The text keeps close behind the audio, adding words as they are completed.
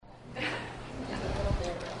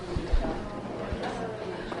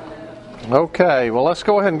Okay, well, let's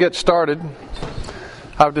go ahead and get started.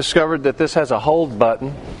 I've discovered that this has a hold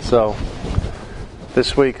button, so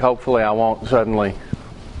this week hopefully I won't suddenly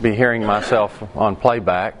be hearing myself on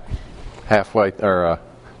playback halfway or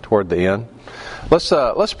toward the end.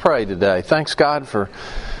 Let's pray today. Thanks God for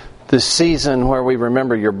this season where we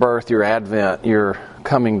remember your birth, your advent, your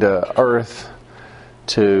coming to earth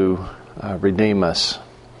to redeem us,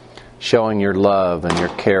 showing your love and your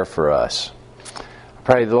care for us.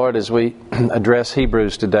 Pray, Lord, as we address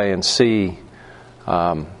Hebrews today and see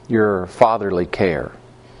your fatherly care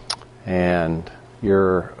and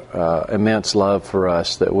your immense love for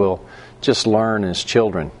us, that we'll just learn as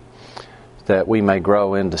children, that we may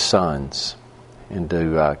grow into sons,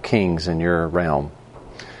 into kings in your realm.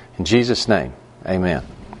 In Jesus' name, amen.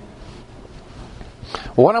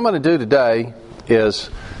 Well, what I'm going to do today is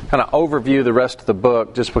kind of overview the rest of the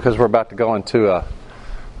book, just because we're about to go into a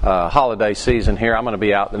holiday season here. I'm going to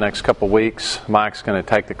be out the next couple of weeks. Mike's going to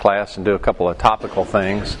take the class and do a couple of topical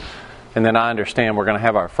things. And then I understand we're going to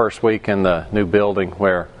have our first week in the new building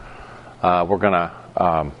where we're going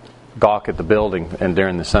to gawk at the building and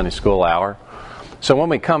during the Sunday school hour. So when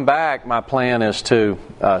we come back, my plan is to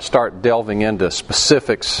start delving into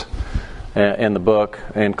specifics in the book,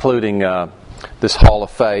 including this Hall of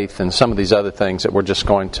Faith and some of these other things that we're just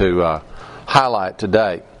going to highlight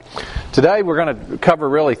today. Today we're going to cover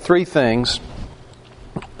really three things,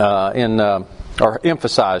 or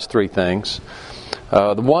emphasize three things.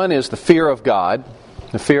 The one is the fear of God.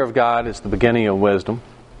 The fear of God is the beginning of wisdom.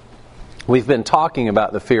 We've been talking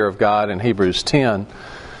about the fear of God in Hebrews 10,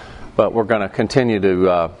 but we're going to continue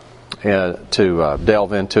to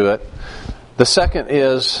delve into it. The second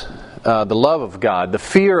is the love of God. The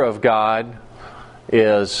fear of God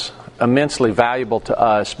is immensely valuable to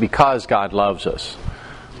us because God loves us.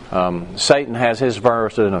 Satan has his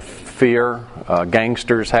version of fear.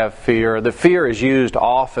 Gangsters have fear. The fear is used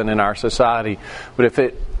often in our society, but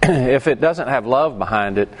if it doesn't have love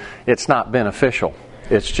behind it, it's not beneficial.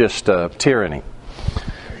 It's just tyranny.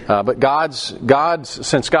 But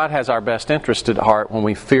since God has our best interest at heart, when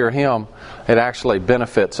we fear Him, it actually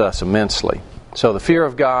benefits us immensely. So the fear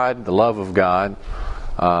of God, the love of God,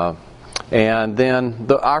 and then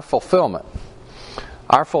our fulfillment.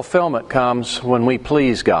 Our fulfillment comes when we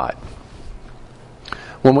please God.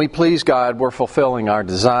 When we please God, we're fulfilling our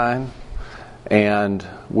design, and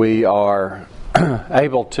we are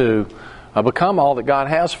able to become all that God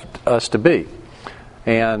has us to be.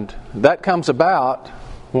 And that comes about,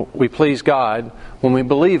 we please God, when we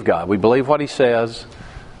believe God. We believe what He says,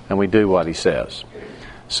 and we do what He says.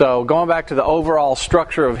 So going back to the overall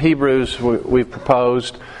structure of Hebrews we've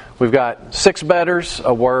proposed, we've got 6 betters,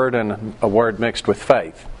 a word, and a word mixed with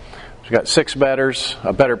faith. We've got 6 betters,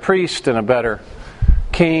 a better priest and a better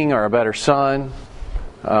king or a better son.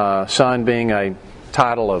 Son being a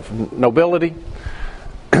title of nobility.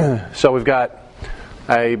 So we've got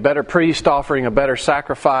a better priest offering a better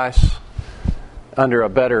sacrifice under a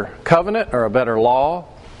better covenant or a better law.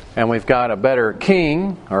 And we've got a better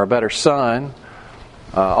king or a better son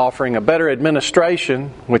offering a better administration,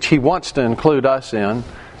 which He wants to include us in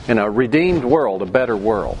a redeemed world, a better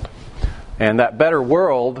world. And that better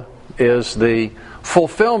world is the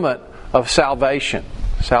fulfillment of salvation.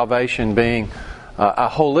 Salvation being a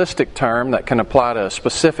holistic term that can apply to a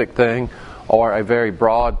specific thing or a very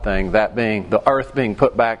broad thing, that being the earth being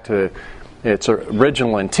put back to its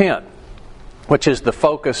original intent, which is the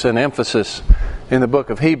focus and emphasis in the book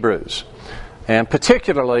of Hebrews. And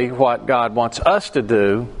particularly what God wants us to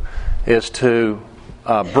do is to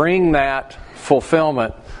bring that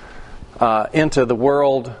fulfillment into the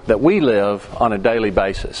world that we live on a daily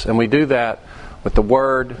basis. And we do that with the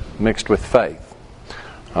Word mixed with faith.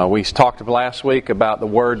 We talked last week about the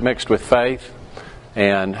Word mixed with faith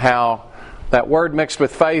and how that Word mixed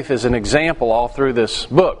with faith is an example all through this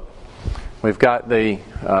book. We've got the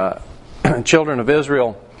children of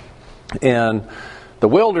Israel in the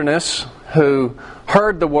wilderness who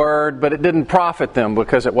heard the Word, but it didn't profit them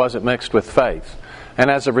because it wasn't mixed with faith. And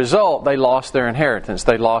as a result, they lost their inheritance.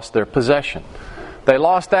 They lost their possession. They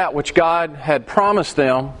lost that which God had promised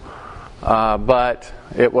them, but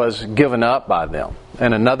it was given up by them.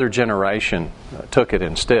 And another generation took it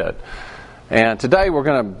instead. And today we're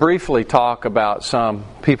going to briefly talk about some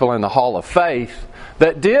people in the Hall of Faith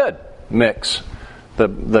that did mix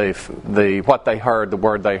what they heard, the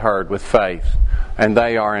word they heard, with faith. And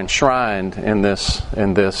they are enshrined in this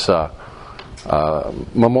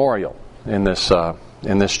memorial, in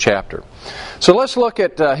this chapter. So let's look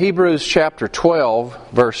at Hebrews chapter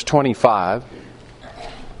 12, verse 25.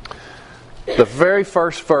 The very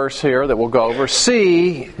first verse here that we'll go over.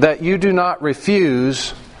 See that you do not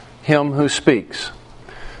refuse him who speaks.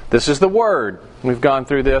 This is the Word. We've gone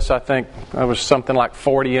through this, I think, there was something like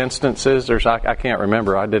 40 instances. I can't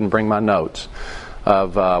remember. I didn't bring my notes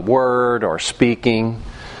of Word or speaking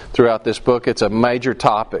throughout this book. It's a major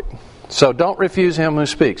topic. So don't refuse him who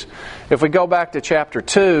speaks. If we go back to chapter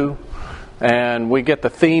 2 and we get the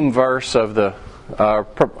theme verse of the,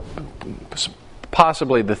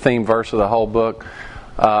 possibly the theme verse of the whole book,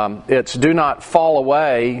 it's do not fall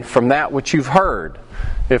away from that which you've heard.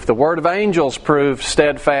 If the word of angels proved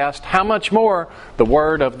steadfast, how much more the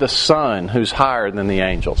word of the Son, who's higher than the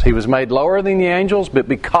angels? He was made lower than the angels, but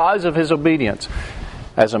because of his obedience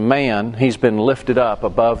as a man, he's been lifted up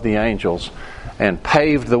above the angels and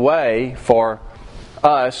paved the way for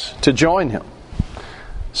us to join him.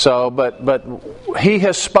 So, but he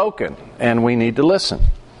has spoken, and we need to listen.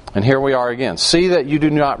 And here we are again. See that you do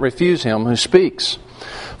not refuse him who speaks.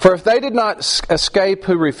 For if they did not escape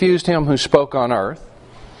who refused him who spoke on earth,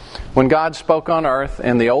 when God spoke on earth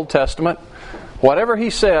in the Old Testament, whatever he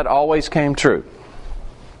said always came true.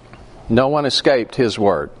 No one escaped his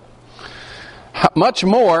word. Much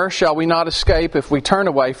more shall we not escape if we turn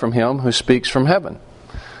away from him who speaks from heaven,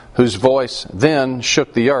 whose voice then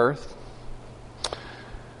shook the earth.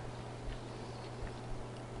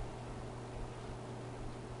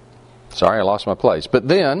 Sorry, I lost my place. But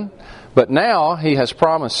now he has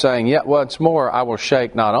promised, saying, Yet once more I will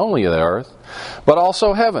shake not only the earth, but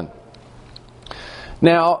also heaven.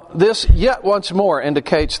 Now, this yet once more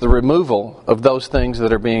indicates the removal of those things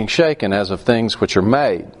that are being shaken as of things which are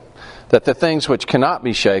made, that the things which cannot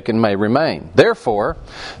be shaken may remain. Therefore,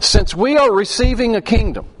 since we are receiving a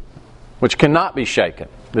kingdom which cannot be shaken,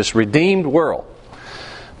 this redeemed world,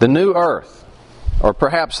 the new earth, or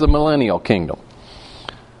perhaps the millennial kingdom,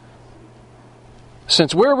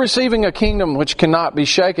 since we're receiving a kingdom which cannot be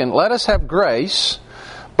shaken, let us have grace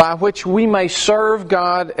by which we may serve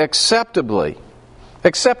God acceptably.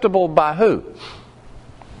 Acceptable by who?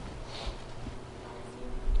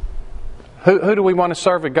 Who do we want to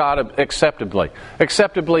serve a God acceptably?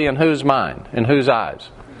 Acceptably in whose mind? In whose eyes?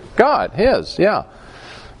 God, His, yeah.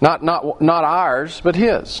 Not ours, but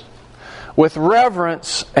His. With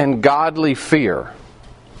reverence and godly fear.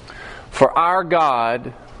 For our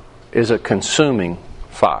God is a consuming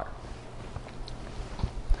fire.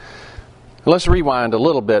 Let's rewind a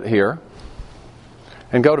little bit here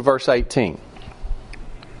and go to verse 18.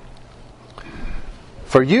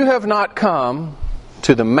 For you have not come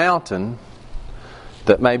to the mountain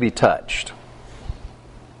that may be touched.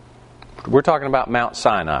 We're talking about Mount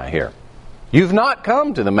Sinai here. You've not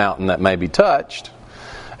come to the mountain that may be touched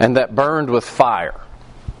and that burned with fire.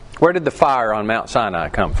 Where did the fire on Mount Sinai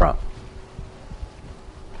come from?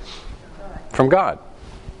 From God.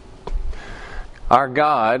 Our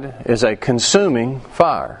God is a consuming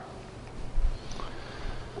fire.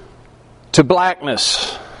 To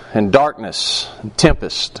blackness and darkness and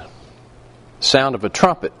tempest, sound of a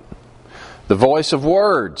trumpet, the voice of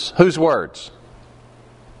words. Whose words?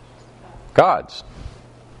 God's.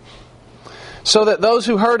 So that those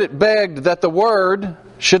who heard it begged that the word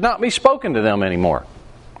should not be spoken to them anymore.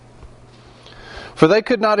 For they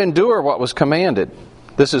could not endure what was commanded.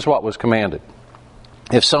 This is what was commanded.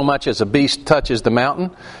 If so much as a beast touches the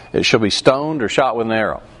mountain, it shall be stoned or shot with an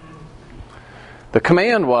arrow. The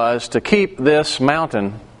command was to keep this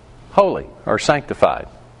mountain holy or sanctified.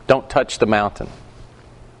 Don't touch the mountain.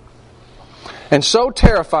 And so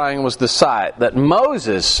terrifying was the sight that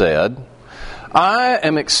Moses said, I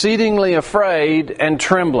am exceedingly afraid and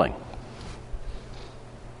trembling.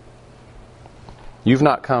 You've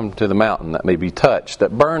not come to the mountain that may be touched,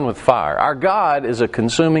 that burn with fire. Our God is a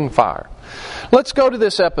consuming fire. Let's go to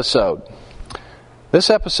this episode. This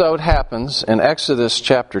episode happens in Exodus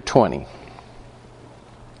chapter 20.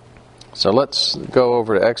 So let's go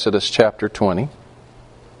over to Exodus chapter 20.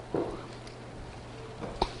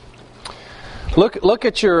 Look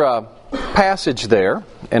at your passage there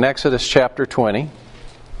in Exodus chapter 20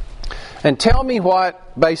 and tell me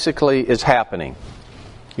what basically is happening.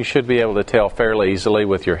 You should be able to tell fairly easily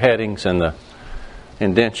with your headings and the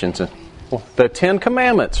indentions. The 10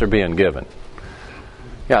 Commandments are being given.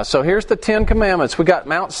 Yeah, so here's the 10 Commandments. We got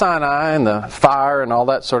Mount Sinai and the fire and all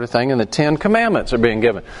that sort of thing, and the 10 Commandments are being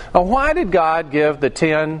given. Now, why did God give the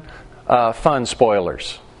 10 fun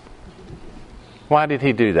spoilers? Why did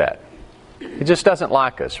He do that? He just doesn't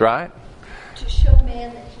like us, right? To show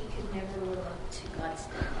man that he could never live up to God's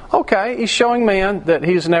standard. Okay, He's showing man that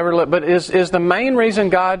he's never lived. But is the main reason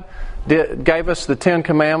God gave us the 10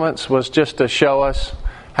 Commandments was just to show us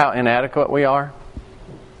how inadequate we are?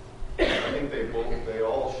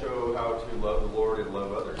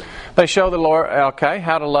 They show the Lord,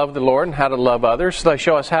 how to love the Lord and how to love others. They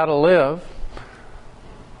show us how to live.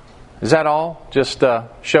 Is that all? Just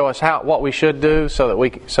show us what we should do so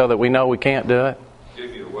that we know we can't do it.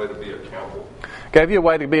 Give you a way to be accountable. Gave you a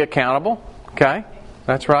way to be accountable. Okay,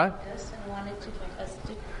 that's right.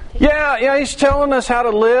 Yeah, he's telling us how to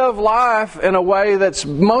live life in a way that's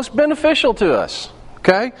most beneficial to us.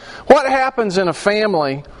 Okay? What happens in a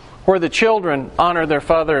family where the children honor their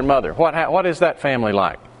father and mother? What is that family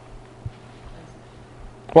like?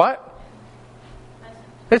 What?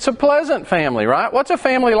 It's a pleasant family, right? What's a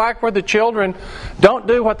family like where the children don't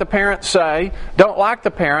do what the parents say, don't like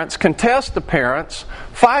the parents, contest the parents,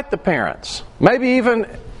 fight the parents, maybe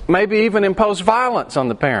even impose violence on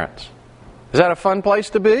the parents? Is that a fun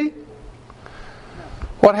place to be?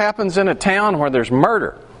 What happens in a town where there's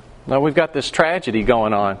murder? Now, we've got this tragedy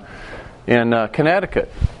going on in Connecticut.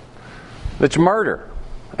 It's murder.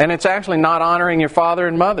 And it's actually not honoring your father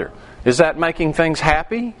and mother. Is that making things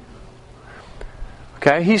happy?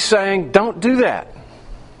 Okay, he's saying, don't do that.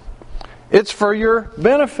 It's for your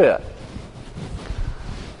benefit.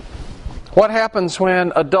 What happens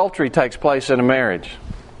when adultery takes place in a marriage?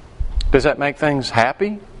 Does that make things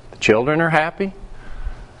happy? The children are happy?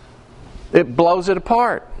 It blows it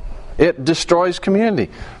apart. It destroys community.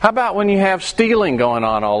 How about when you have stealing going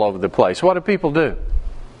on all over the place? What do people do?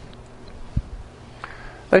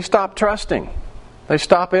 They stop trusting. They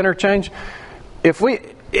stop interchanging. If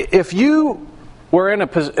you were in a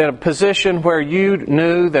position where you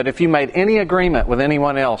knew that if you made any agreement with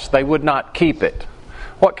anyone else, they would not keep it,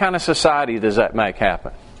 what kind of society does that make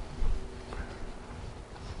happen?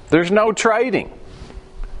 There's no trading.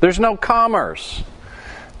 There's no commerce.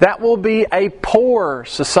 That will be a poor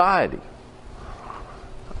society.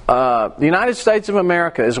 The United States of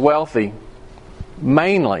America is wealthy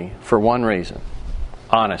mainly for one reason: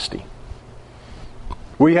 honesty.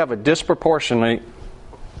 We have a disproportionately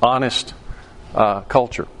honest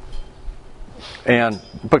culture. And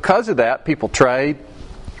because of that, people trade.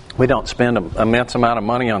 We don't spend an immense amount of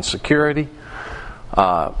money on security.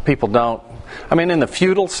 People don't... in the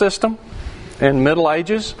feudal system, in Middle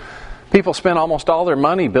Ages, people spent almost all their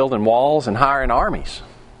money building walls and hiring armies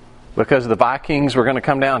because the Vikings were going to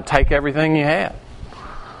come down and take everything you had.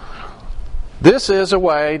 This is a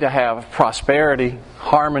way to have prosperity,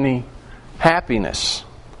 harmony, happiness.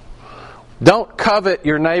 Don't covet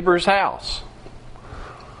your neighbor's house.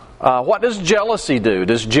 What does jealousy do?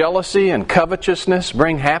 Does jealousy and covetousness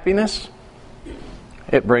bring happiness?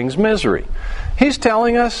 It brings misery. He's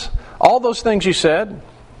telling us all those things you said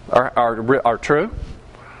are true.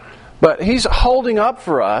 But he's holding up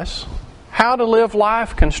for us how to live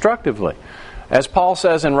life constructively. As Paul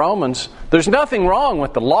says in Romans, there's nothing wrong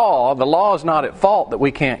with the law. The law is not at fault that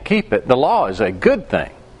we can't keep it. The law is a good thing.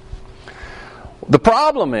 The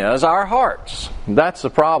problem is our hearts. That's the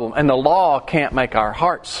problem. And the law can't make our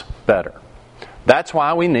hearts better. That's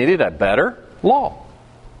why we needed a better law.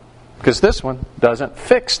 Because this one doesn't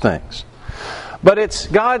fix things. But it's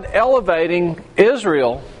God elevating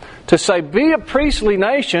Israel to say, be a priestly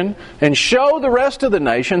nation and show the rest of the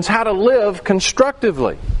nations how to live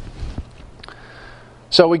constructively.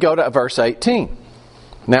 So we go to verse 18.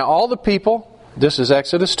 Now all the people, this is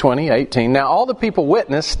Exodus 20:18. Now all the people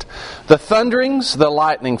witnessed the thunderings, the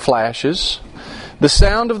lightning flashes, the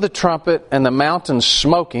sound of the trumpet, and the mountains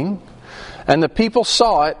smoking. And the people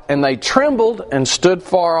saw it, and they trembled and stood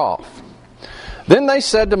far off. Then they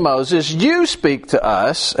said to Moses, you speak to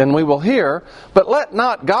us, and we will hear, but let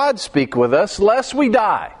not God speak with us, lest we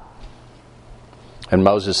die. And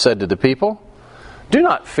Moses said to the people, do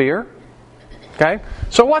not fear. Okay?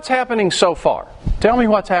 So what's happening so far? Tell me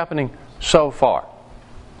what's happening so far.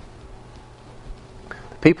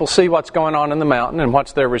 People see what's going on in the mountain, and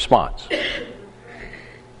what's their response?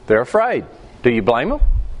 They're afraid. Do you blame them?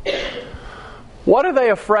 What are they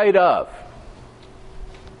afraid of?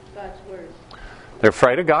 God's word. They're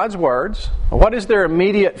afraid of God's words. What is their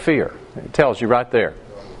immediate fear? It tells you right there.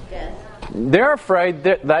 Death. They're afraid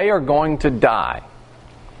that they are going to die.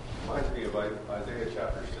 Reminds me of Isaiah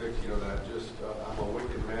chapter 6, that just, I'm a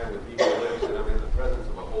wicked man with evil lips, and I'm in the presence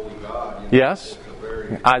of a holy God. Yes.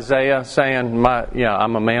 Isaiah saying,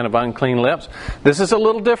 I'm a man of unclean lips. This is a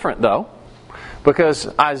little different, though, because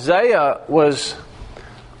Isaiah was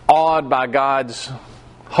awed by God's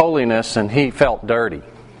holiness, and he felt dirty.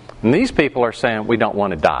 And these people are saying, we don't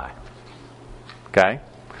want to die. Okay?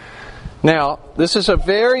 Now, this is a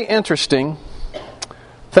very interesting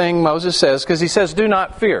thing Moses says, because he says, do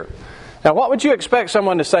not fear. Now, what would you expect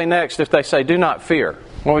someone to say next if they say, do not fear?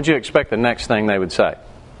 What would you expect the next thing they would say?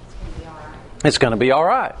 It's going to be all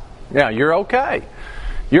right. Yeah, you're okay.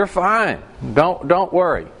 You're fine. Don't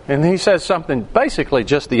worry. And he says something basically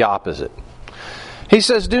just the opposite. He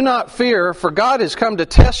says, do not fear, for God has come to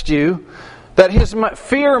test you, that His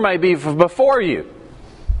fear may be before you,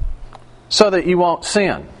 so that you won't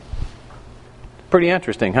sin. Pretty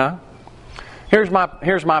interesting, huh? Here's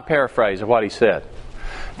my paraphrase of what he said.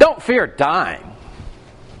 Don't fear dying.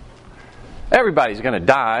 Everybody's going to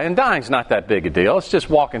die, and dying's not that big a deal. It's just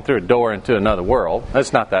walking through a door into another world.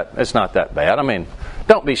 It's not that bad. I mean,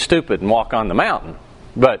 don't be stupid and walk on the mountain.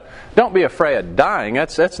 But don't be afraid of dying.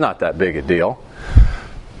 That's not that big a deal.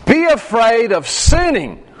 Be afraid of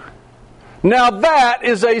sinning. Now that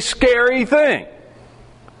is a scary thing.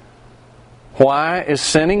 Why is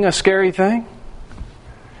sinning a scary thing?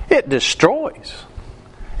 It destroys.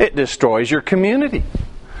 It destroys your community.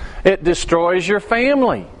 It destroys your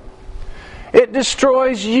family. It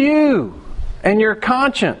destroys you and your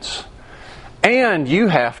conscience. And you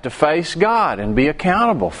have to face God and be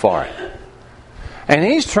accountable for it. And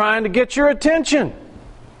He's trying to get your attention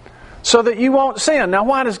so that you won't sin. Now,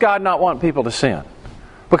 why does God not want people to sin?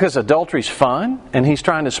 Because adultery's fun and He's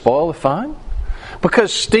trying to spoil the fun?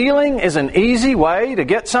 Because stealing is an easy way to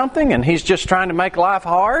get something and He's just trying to make life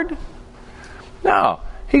hard? No.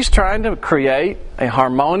 He's trying to create a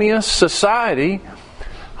harmonious society,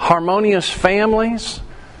 harmonious families,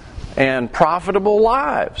 and profitable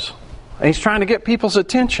lives. And He's trying to get people's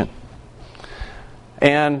attention.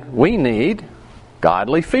 And we need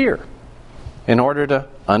godly fear in order to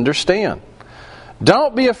understand.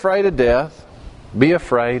 Don't be afraid of death. Be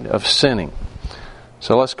afraid of sinning.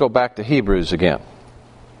 So let's go back to Hebrews again.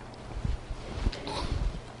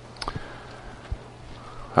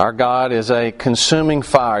 Our God is a consuming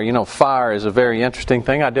fire. You know, fire is a very interesting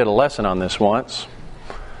thing. I did a lesson on this once.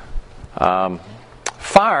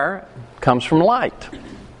 Fire comes from light.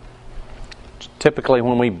 Typically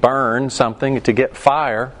when we burn something to get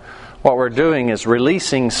fire, what we're doing is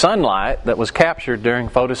releasing sunlight that was captured during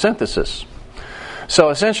photosynthesis. So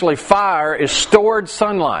essentially fire is stored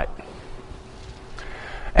sunlight.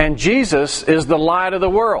 And Jesus is the light of the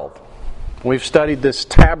world. We've studied this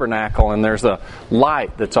tabernacle, and there's a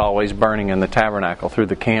light that's always burning in the tabernacle through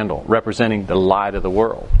the candle, representing the light of the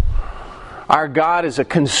world. Our God is a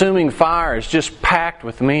consuming fire. It's just packed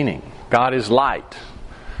with meaning. God is light.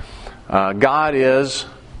 God is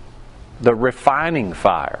the refining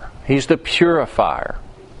fire. He's the purifier.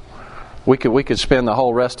 We could spend the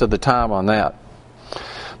whole rest of the time on that.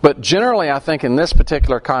 But generally, I think in this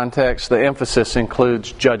particular context, the emphasis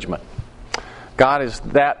includes judgment. God is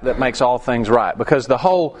that makes all things right. Because the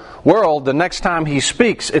whole world, the next time He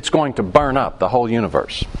speaks, it's going to burn up the whole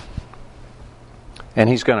universe. And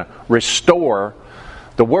He's going to restore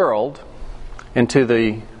the world into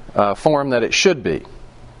the form that it should be.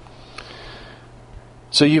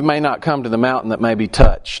 So you may not come to the mountain that may be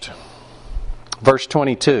touched. Verse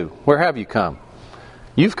 22, where have you come?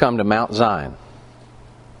 You've come to Mount Zion,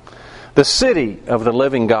 the city of the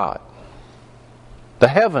living God, the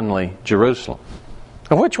heavenly Jerusalem.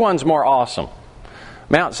 And which one's more awesome?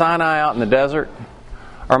 Mount Sinai out in the desert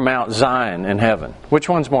or Mount Zion in heaven? Which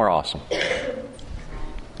one's more awesome?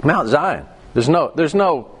 Mount Zion. There's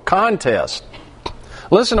no contest.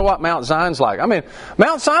 Listen to what Mount Zion's like. I mean,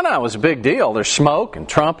 Mount Sinai was a big deal. There's smoke and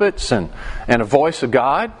trumpets and a voice of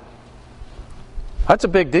God. That's a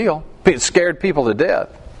big deal. It scared people to death.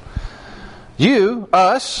 You,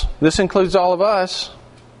 us, this includes all of us,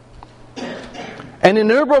 an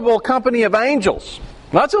innumerable company of angels.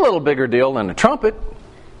 That's a little bigger deal than a trumpet.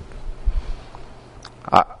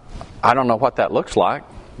 I don't know what that looks like,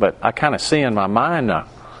 but I kind of see in my mind,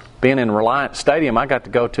 being in Reliant Stadium, I got to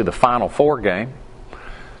go to the Final Four game.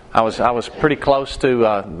 I was pretty close to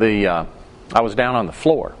I was down on the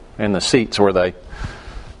floor in the seats where they,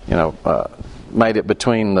 made it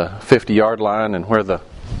between the 50-yard line and where the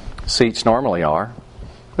seats normally are.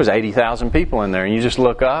 There's 80,000 people in there, and you just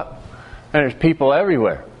look up, and there's people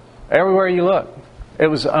everywhere. Everywhere you look. It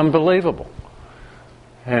was unbelievable.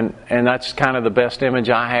 And that's kind of the best image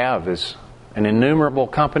I have, is an innumerable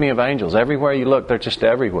company of angels. Everywhere you look, they're just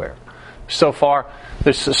everywhere. So far,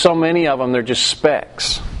 there's so many of them, they're just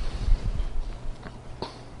specks.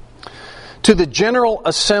 To the general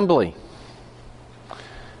assembly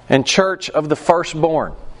and church of the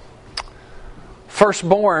firstborn.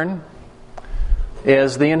 Firstborn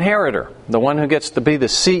is the inheritor, the one who gets to be the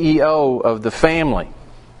CEO of the family,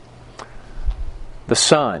 the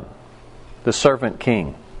son, the servant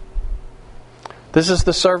king. This is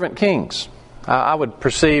the servant kings. I would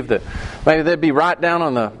perceive that maybe they'd be right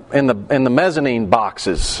down in the mezzanine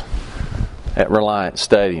boxes at Reliant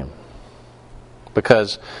Stadium,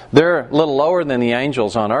 because they're a little lower than the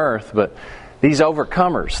angels on earth, but these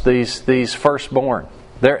overcomers, these firstborn,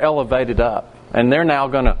 they're elevated up. And they're now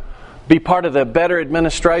going to be part of the better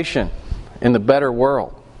administration in the better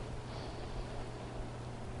world.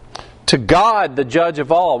 To God, the judge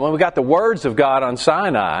of all. Well, we got the words of God on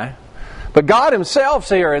Sinai, but God Himself's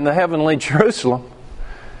here in the heavenly Jerusalem.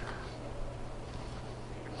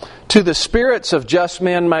 To the spirits of just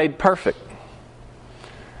men made perfect.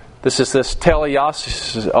 This is this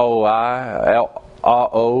teleiosis, however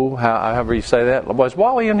you say that. Was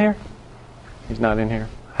Wally in here? He's not in here.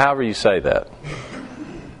 However you say that.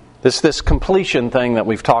 This completion thing that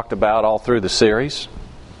we've talked about all through the series.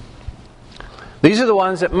 These are the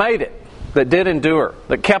ones that made it, that did endure,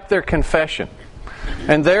 that kept their confession.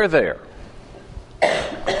 And they're there.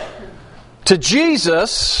 To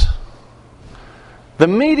Jesus, the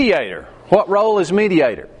mediator. What role is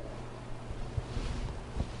mediator?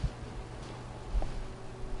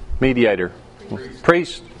 Mediator.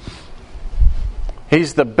 Priest.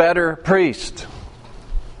 He's the better priest.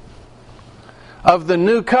 Of the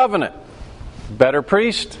new covenant. Better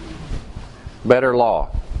priest. Better law.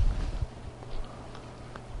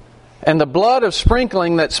 And the blood of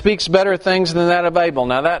sprinkling that speaks better things than that of Abel.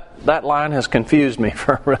 Now that line has confused me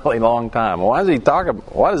for a really long time. Why is he talking?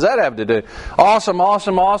 What does that have to do? Awesome.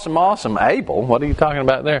 Abel? What are you talking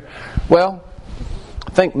about there? Well, I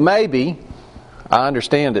think maybe I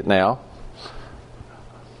understand it now.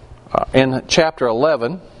 In chapter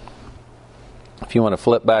 11, if you want to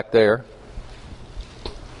flip back there,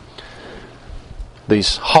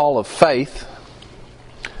 these Hall of Faith,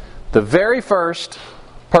 the very first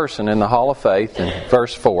person in the Hall of Faith in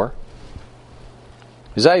verse 4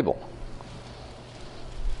 is Abel.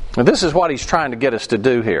 And this is what he's trying to get us to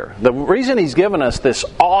do here. The reason he's given us this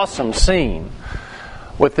awesome scene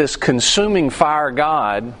with this consuming fire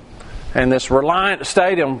God and this Reliant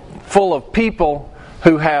Stadium full of people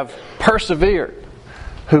who have persevered,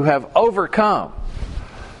 who have overcome,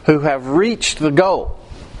 who have reached the goal,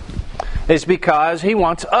 is because he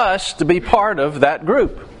wants us to be part of that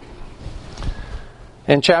group.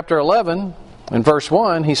 In chapter 11, in verse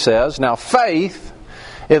 1, he says, "Now faith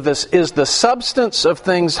is the substance of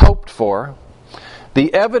things hoped for,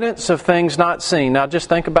 the evidence of things not seen." Now just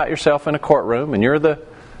think about yourself in a courtroom, and you're the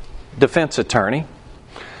defense attorney.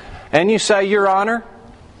 And you say, "Your Honor,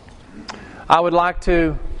 I would like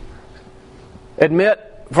to admit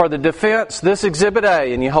for the defense this Exhibit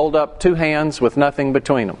A," and you hold up two hands with nothing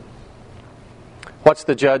between them. What's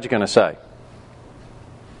the judge going to say?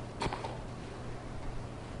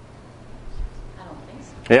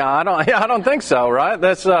 Yeah, I don't think so, right?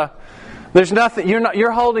 There's nothing.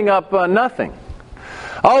 You're holding up nothing.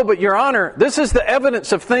 Oh, but Your Honor, this is the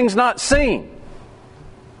evidence of things not seen.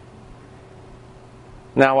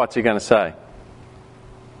 Now, what's he going to say?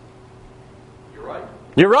 You're right.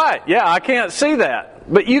 You're right. Yeah, I can't see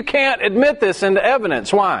that, but you can't admit this into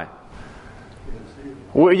evidence. Why?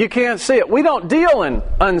 Well, you can't see it. We don't deal in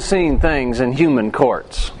unseen things in human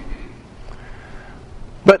courts.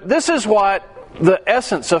 But this is what the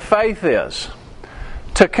essence of faith is.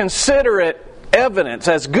 To consider it evidence,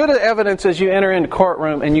 as good evidence as you enter into a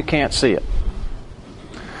courtroom and you can't see it.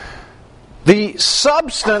 The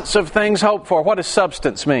substance of things hoped for. What does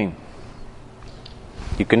substance mean?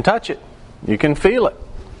 You can touch it. You can feel it.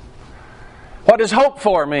 What does hope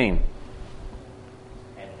for mean?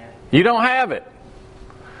 You don't have it.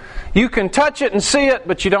 You can touch it and see it,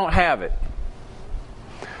 but you don't have it.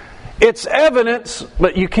 It's evidence,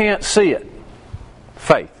 but you can't see it.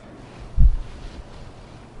 Faith.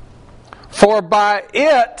 For by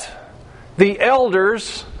it the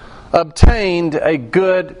elders obtained a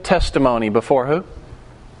good testimony before who?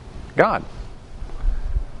 God.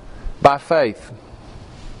 By faith.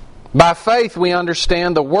 By faith we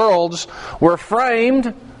understand the worlds were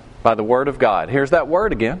framed by the Word of God. Here's that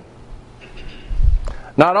word again.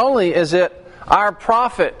 Not only is it our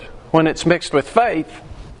profit when it's mixed with faith,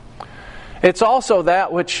 it's also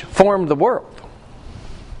that which formed the world.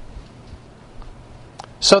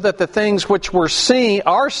 So that the things which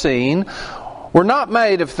are seen were not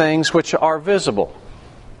made of things which are visible.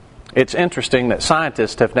 It's interesting that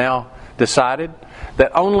scientists have now decided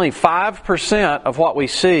that only 5% of what we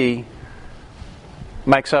see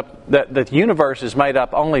makes up, that the universe is made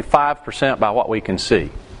up only 5% by what we can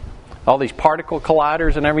see. All these particle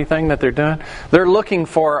colliders and everything that they're doing, they're looking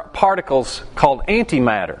for particles called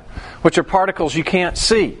antimatter, which are particles you can't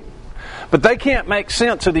see. But they can't make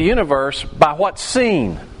sense of the universe by what's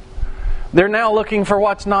seen. They're now looking for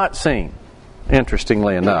what's not seen,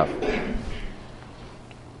 interestingly enough.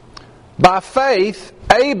 By faith,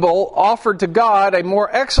 Abel offered to God a more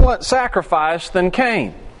excellent sacrifice than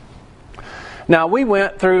Cain. Now, we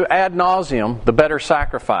went through ad nauseum the better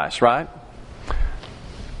sacrifice, right?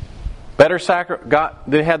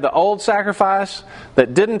 They had the old sacrifice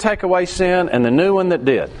that didn't take away sin and the new one that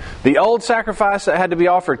did. The old sacrifice that had to be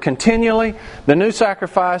offered continually, the new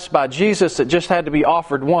sacrifice by Jesus that just had to be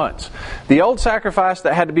offered once. The old sacrifice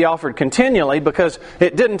that had to be offered continually because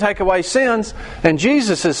it didn't take away sins, and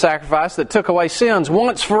Jesus' sacrifice that took away sins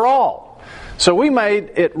once for all. So we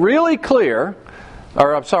made it really clear, the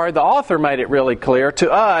author made it really clear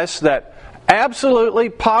to us that absolutely,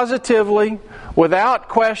 positively, without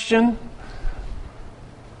question,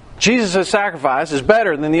 Jesus' sacrifice is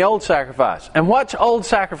better than the old sacrifice. And what old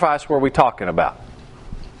sacrifice were we talking about?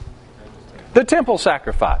 The temple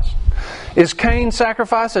sacrifice. Is Cain's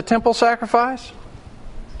sacrifice a temple sacrifice?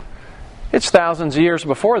 It's thousands of years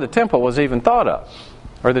before the temple was even thought of,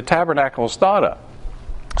 or the tabernacle was thought of.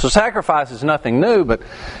 So sacrifice is nothing new, but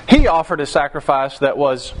he offered a sacrifice that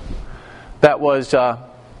was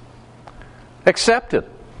accepted.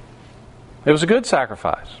 It was a good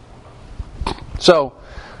sacrifice. So,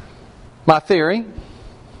 my theory,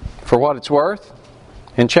 for what it's worth,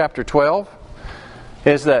 in chapter 12,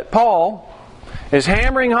 is that Paul is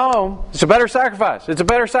hammering home, it's a better sacrifice. It's a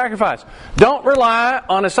better sacrifice. Don't rely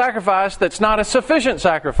on a sacrifice that's not a sufficient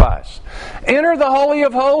sacrifice. Enter the Holy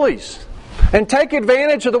of Holies and take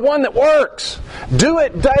advantage of the one that works. Do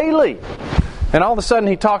it daily. And all of a sudden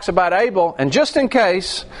he talks about Abel, and just in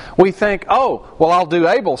case we think, I'll do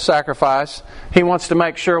Abel's sacrifice, he wants to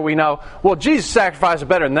make sure we know, Jesus' sacrifice is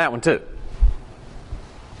better than that one too.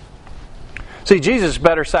 See, Jesus is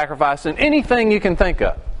better sacrifice than anything you can think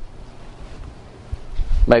of.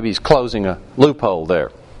 Maybe he's closing a loophole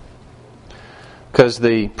there. Because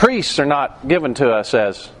the priests are not given to us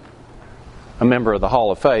as a member of the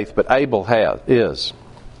Hall of Faith, but Abel is.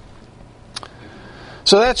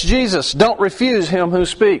 So that's Jesus. Don't refuse him who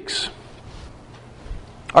speaks.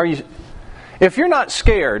 If you're not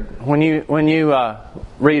scared when you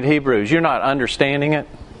read Hebrews, you're not understanding it,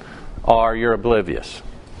 or you're oblivious.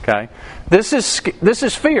 Okay, this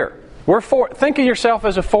is fear. Think of yourself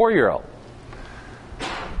as a 4-year-old.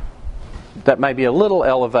 That may be a little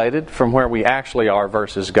elevated from where we actually are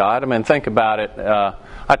versus God. I mean, think about it.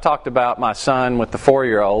 I talked about my son with the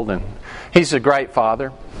 4-year-old, and he's a great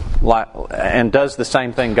father and does the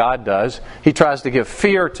same thing God does. He tries to give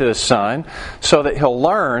fear to his son so that he'll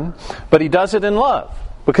learn, but he does it in love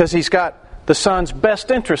because he's got the son's best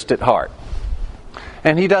interest at heart.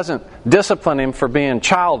 And he doesn't discipline him for being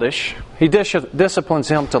childish. He disciplines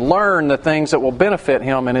him to learn the things that will benefit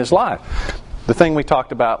him in his life. The thing we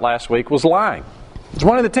talked about last week was lying. It's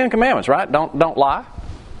one of the 10 Commandments, right? Don't lie.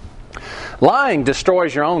 Lying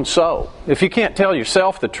destroys your own soul. If you can't tell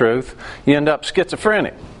yourself the truth, you end up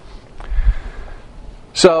schizophrenic.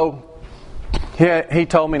 So, he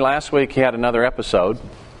told me last week he had another episode.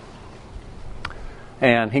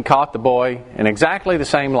 And he caught the boy in exactly the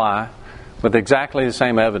same lie, with exactly the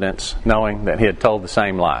same evidence, knowing that he had told the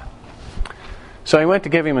same lie. So he went to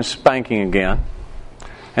give him a spanking again.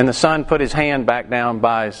 And the son put his hand back down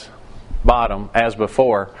by his bottom as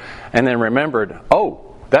before, and then remembered,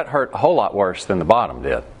 that hurt a whole lot worse than the bottom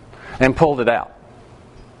did, and pulled it out.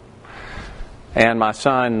 And my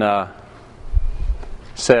son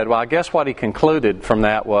said, I guess what he concluded from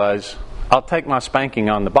that was, I'll take my spanking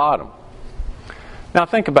on the bottom. Now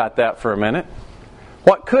think about that for a minute.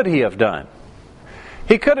 What could he have done?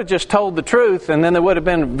 He could have just told the truth, and then there would have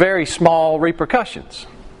been very small repercussions.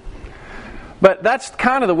 But that's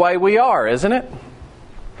kind of the way we are, isn't it?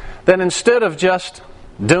 That instead of just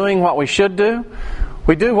doing what we should do,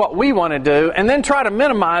 we do what we want to do and then try to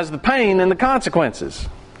minimize the pain and the consequences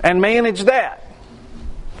and manage that.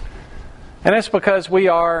 And it's because we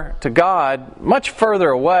are, to God, much further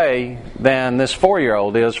away than this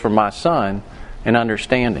 4-year-old is from my son in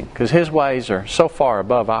understanding, because his ways are so far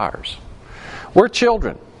above ours. We're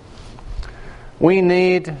children. We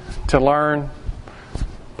need to learn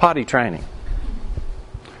potty training.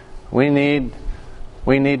 We need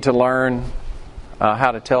to learn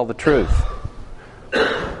how to tell the truth.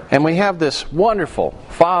 And we have this wonderful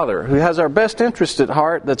Father who has our best interest at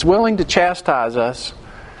heart, that's willing to chastise us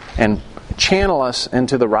and channel us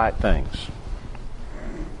into the right things.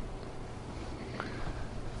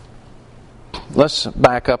 Let's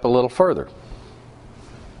back up a little further.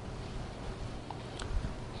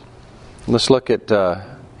 Let's look at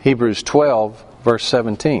Hebrews 12, verse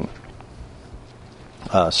 17.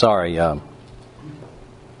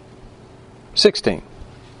 16.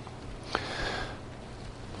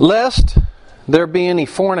 Lest there be any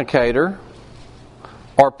fornicator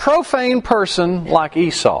or profane person like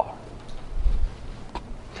Esau.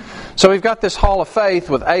 So we've got this hall of faith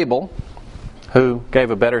with Abel, who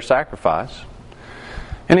gave a better sacrifice.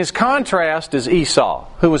 And his contrast is Esau,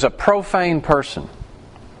 who was a profane person.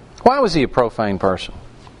 Why was he a profane person?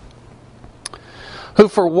 Who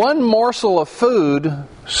for one morsel of food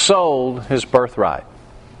sold his birthright.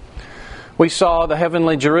 We saw the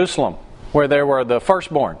heavenly Jerusalem, where there were the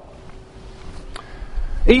firstborn.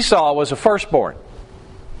 Esau was a firstborn.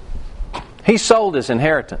 He sold his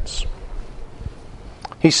inheritance.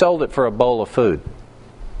 He sold it for a bowl of food.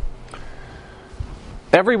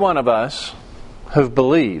 Every one of us who've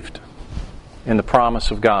believed in the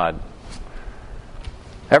promise of God,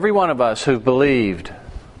 every one of us who've believed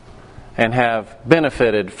and have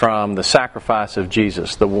benefited from the sacrifice of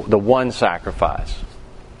Jesus, the one sacrifice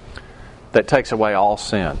that takes away all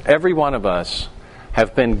sin, every one of us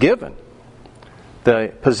have been given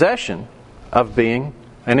the possession of being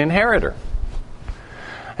an inheritor.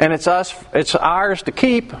 And it's ours to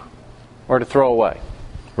keep or to throw away.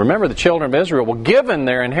 Remember, the children of Israel were given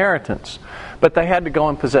their inheritance, but they had to go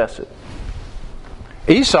and possess it.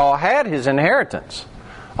 Esau had his inheritance.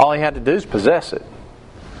 All he had to do is possess it.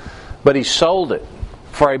 But he sold it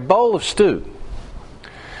for a bowl of stew.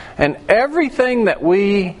 And everything that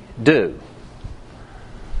we do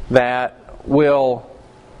that will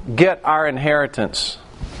get our inheritance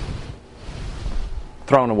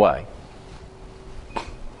thrown away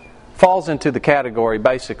falls into the category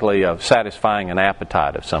basically of satisfying an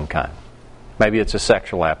appetite of some kind. Maybe it's a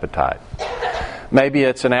sexual appetite. Maybe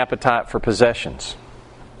it's an appetite for possessions.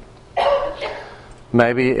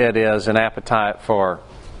 Maybe it is an appetite for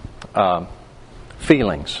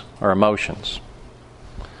feelings or emotions.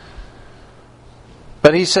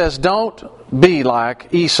 But he says, don't be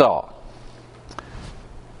like Esau.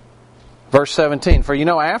 Verse 17, for you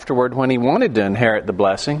know afterward when he wanted to inherit the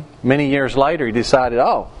blessing, many years later he decided,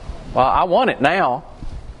 well, I want it now.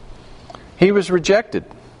 He was rejected.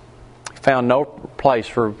 He found no place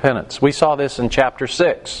for repentance. We saw this in chapter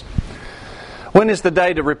 6. When is the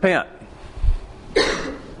day to repent?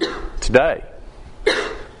 Today.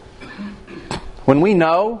 When we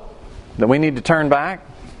know that we need to turn back,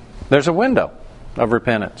 there's a window of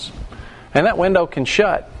repentance. And that window can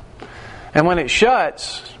shut. And when it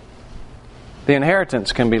shuts, the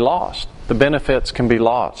inheritance can be lost. The benefits can be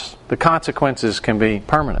lost. The consequences can be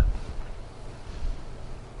permanent.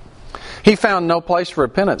 He found no place for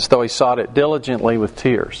repentance, though he sought it diligently with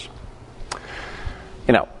tears.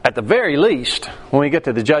 At the very least, when we get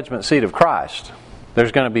to the judgment seat of Christ,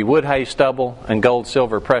 there's going to be wood, hay, stubble, and gold,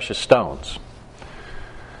 silver, precious stones.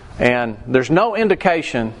 And there's no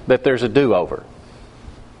indication that there's a do-over.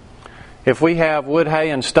 If we have wood,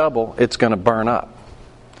 hay, and stubble, it's going to burn up.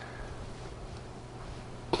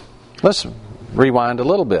 Let's rewind a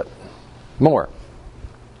little bit more.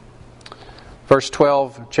 Verse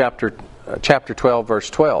 12, chapter 12, verse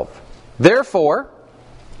 12. Therefore,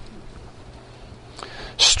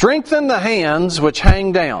 strengthen the hands which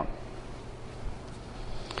hang down,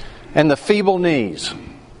 and the feeble knees.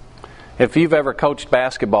 If you've ever coached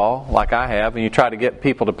basketball, like I have, and you try to get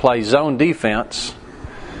people to play zone defense,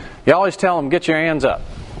 you always tell them, get your hands up.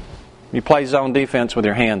 You play zone defense with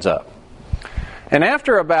your hands up. And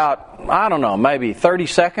after about, maybe 30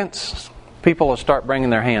 seconds, people will start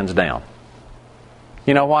bringing their hands down.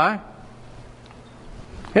 You know why?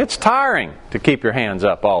 It's tiring to keep your hands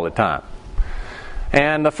up all the time.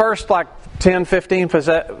 And the first 10, 15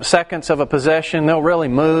 seconds of a possession, they'll really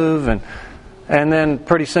move, and then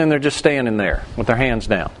pretty soon they're just standing there with their hands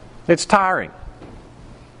down. It's tiring.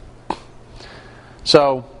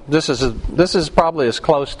 So this is probably as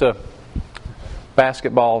close to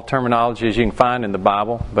basketball terminology as you can find in the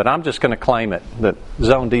Bible, but I'm just going to claim it, that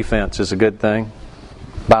zone defense is a good thing.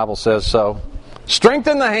 The Bible says so.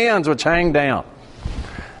 Strengthen the hands which hang down,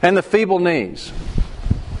 and the feeble knees.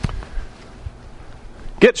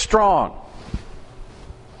 Get strong,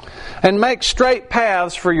 and make straight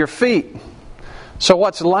paths for your feet, so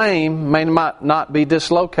what's lame may not be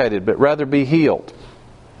dislocated, but rather be healed.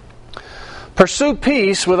 Pursue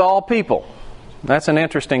peace with all people. That's an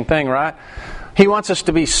interesting thing, right? He wants us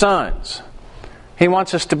to be sons. He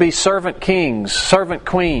wants us to be servant kings, servant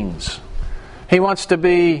queens. He wants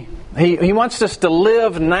us to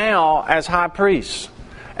live now as high priests,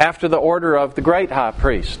 after the order of the great high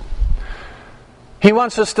priest. He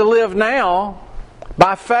wants us to live now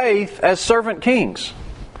by faith as servant kings.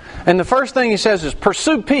 And the first thing he says is,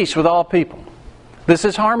 pursue peace with all people. This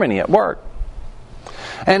is harmony at work.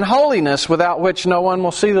 And holiness, without which no one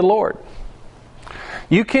will see the Lord.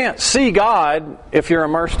 You can't see God if you're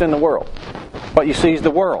immersed in the world. What you see is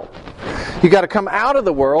the world. You got to come out of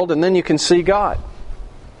the world and then you can see God.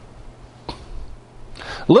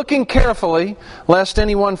 looking carefully lest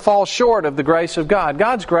anyone fall short of the grace of God.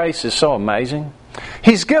 God's grace is so amazing.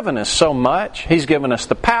 He's given us so much. He's given us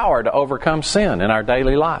the power to overcome sin in our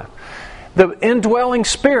daily life. The indwelling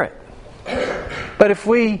Spirit. But if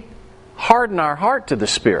we harden our heart to the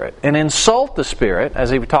Spirit and insult the Spirit, as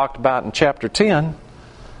he talked about in chapter 10,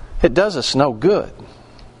 it does us no good.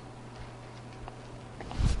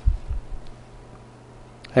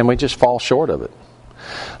 And we just fall short of it.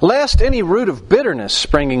 Lest any root of bitterness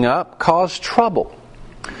springing up cause trouble.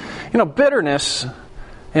 You know, bitterness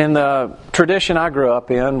in the tradition I grew up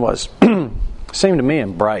in was, seemed to me,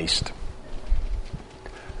 embraced.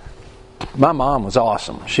 My mom was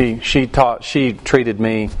awesome. She treated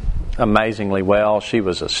me amazingly well. She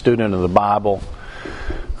was a student of the Bible.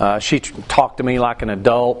 She talked to me like an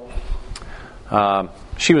adult.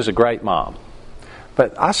 She was a great mom.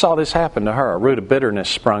 But I saw this happen to her. A root of bitterness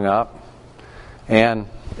sprung up, and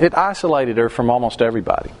it isolated her from almost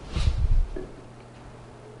everybody.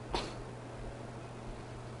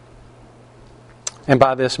 And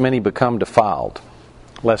by this many become defiled,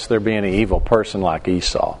 lest there be any evil person like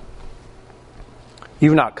Esau.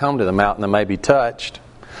 You've not come to the mountain that may be touched.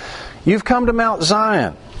 You've come to Mount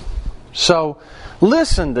Zion. So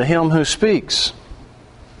listen to him who speaks.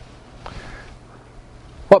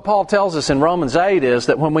 What Paul tells us in Romans 8 is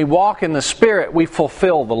that when we walk in the Spirit, we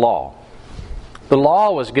fulfill the law. The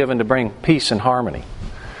law was given to bring peace and harmony.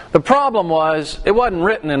 The problem was, it wasn't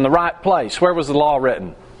written in the right place. Where was the law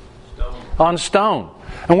written? Stone. On stone.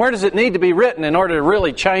 And where does it need to be written in order to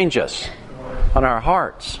really change us? On our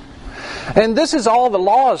hearts. And this is all the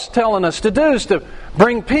law is telling us to do, is to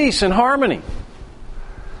bring peace and harmony.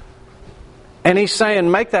 And he's saying,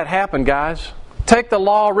 make that happen, guys. Take the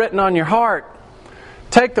law written on your heart.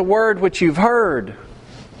 Take the word which you've heard.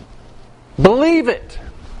 Believe it.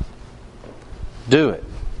 Do it.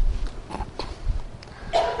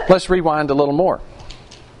 Let's rewind a little more.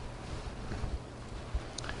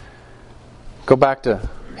 Go back to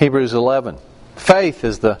Hebrews 11. Faith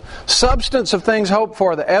is the substance of things hoped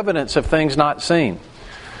for, the evidence of things not seen.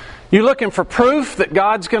 You looking for proof that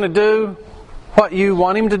God's going to do what you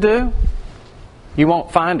want Him to do? You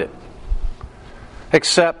won't find it.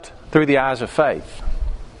 Except through the eyes of faith.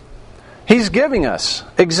 He's giving us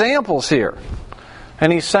examples here.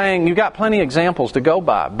 And He's saying, you've got plenty of examples to go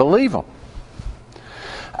by. Believe them.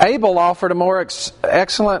 Abel offered a more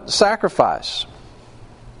excellent sacrifice.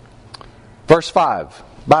 Verse 5.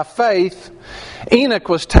 By faith, Enoch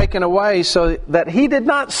was taken away so that he did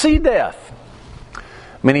not see death.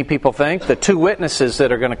 Many people think the two witnesses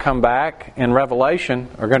that are going to come back in Revelation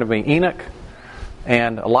are going to be Enoch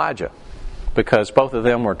and Elijah, because both of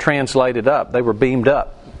them were translated up. They were beamed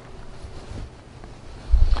up.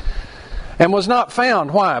 And was not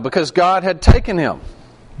found. Why? Because God had taken him.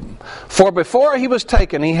 For before he was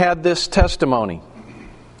taken, he had this testimony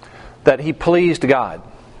that he pleased God.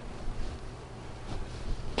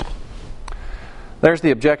 There's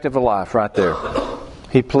the objective of life right there.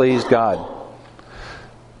 He pleased God.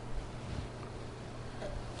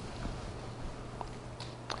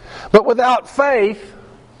 But without faith,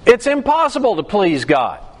 it's impossible to please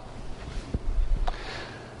God.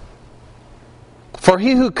 For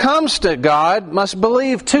he who comes to God must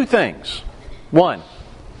believe two things. One,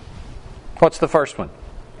 what's the first one?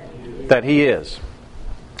 That He is.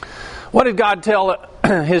 What did God tell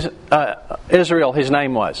Israel His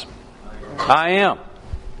name was? I am.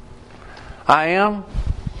 I am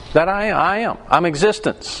that I am. I am. I'm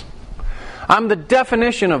existence. I'm the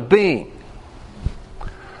definition of being.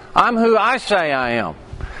 I'm who I say I am.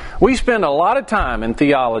 We spend a lot of time in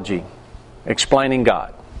theology explaining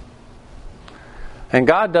God. And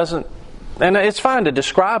God doesn't, and it's fine to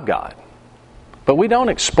describe God, but we don't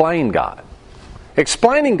explain God.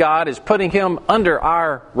 Explaining God is putting Him under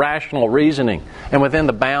our rational reasoning and within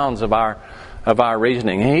the bounds of our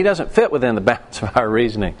reasoning. And He doesn't fit within the bounds of our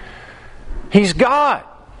reasoning. He's God.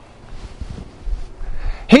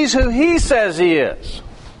 He's who He says He is.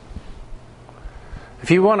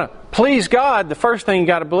 If you want to please God, the first thing you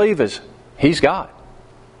got to believe is He's God.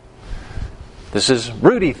 This is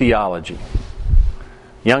Rudy theology.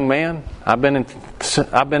 Young man, I've been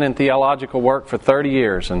in theological work for 30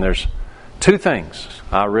 years, and there's two things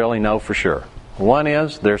I really know for sure. One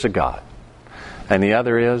is there's a God, and the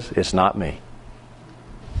other is it's not me.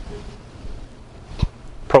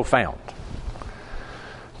 Profound.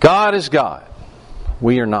 God is God.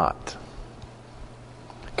 We are not.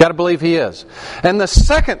 Got to believe He is. And the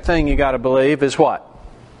second thing you got to believe is what?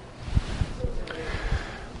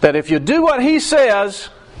 That if you do what He says,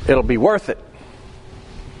 it'll be worth it.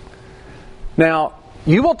 Now,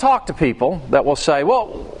 you will talk to people that will say,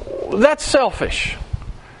 well, that's selfish.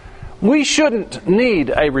 we shouldn't need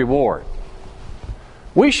a reward.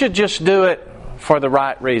 We should just do it for the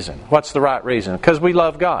right reason. What's the right reason? Because we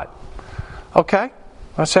love God. Okay,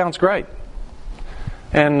 that sounds great.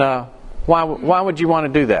 And why would you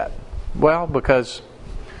want to do that? Well, because,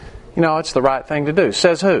 it's the right thing to do.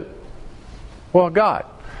 Says who? Well, God.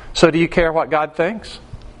 So do you care what God thinks?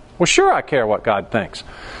 Well, sure I care what God thinks.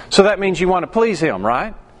 So that means you want to please Him,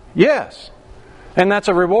 right? Yes. And that's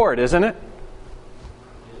a reward, isn't it?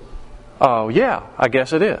 Oh, yeah, I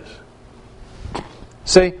guess it is.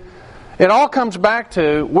 See, it all comes back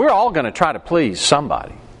to, we're all going to try to please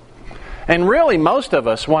somebody. And really, most of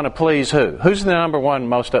us want to please who? Who's the number one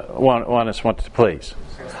most one of us want to please?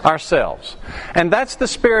 Ourselves. And that's the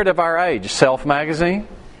spirit of our age. Self-magazine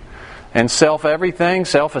and self-everything,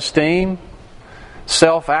 self-esteem,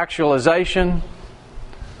 self-actualization.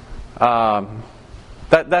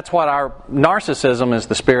 That's what our narcissism is,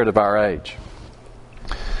 the spirit of our age.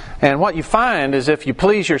 And what you find is if you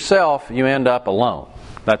please yourself, you end up alone.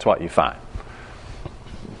 That's what you find.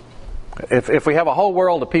 If we have a whole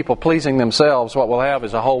world of people pleasing themselves, what we'll have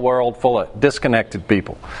is a whole world full of disconnected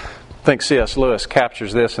people. I think C.S. Lewis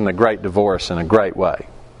captures this in The Great Divorce in a great way.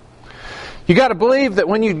 You got to believe that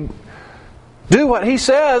when you do what He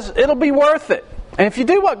says, it'll be worth it. And if you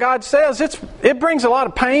do what God says, it brings a lot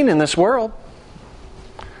of pain in this world.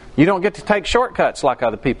 You don't get to take shortcuts like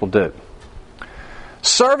other people do.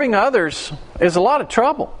 Serving others is a lot of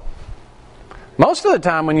trouble. Most of the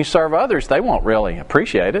time when you serve others, they won't really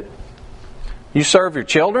appreciate it. You serve your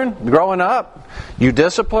children growing up. You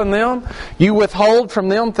discipline them. You withhold from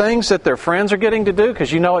them things that their friends are getting to do because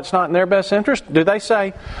you know it's not in their best interest. Do they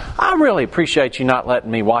say, I really appreciate you not letting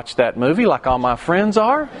me watch that movie like all my friends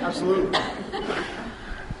are? Absolutely.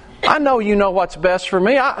 I know you know what's best for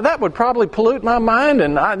me. That would probably pollute my mind,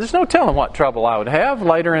 and there's no telling what trouble I would have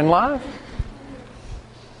later in life.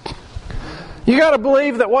 You got to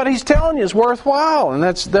believe that what He's telling you is worthwhile, and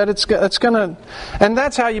that's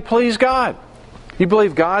how you please God. You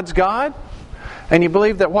believe God's God, and you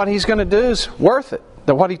believe that what He's going to do is worth it.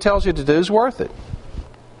 That what He tells you to do is worth it.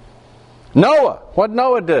 Noah, what did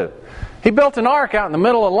Noah do? He built an ark out in the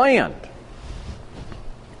middle of land.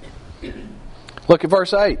 Look at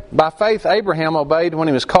verse 8. By faith Abraham obeyed when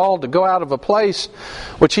he was called to go out of a place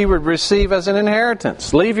which he would receive as an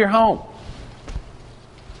inheritance. Leave your home.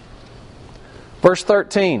 Verse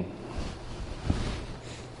 13.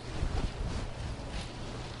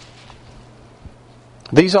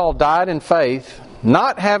 These all died in faith,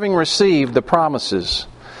 not having received the promises,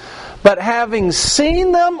 but having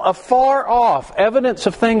seen them afar off, evidence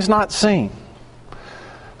of things not seen,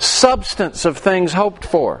 substance of things hoped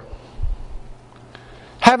for.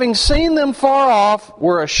 Having seen them far off,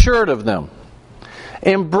 were assured of them,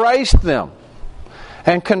 embraced them,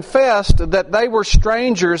 and confessed that they were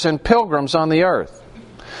strangers and pilgrims on the earth.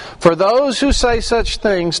 For those who say such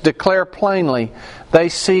things declare plainly they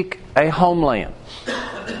seek a homeland,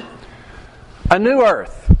 a new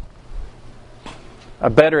earth, a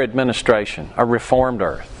better administration, a reformed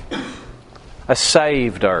earth, a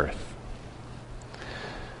saved earth.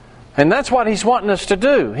 And that's what He's wanting us to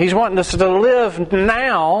do. He's wanting us to live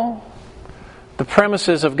now the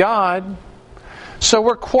premises of God, so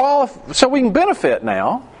we can benefit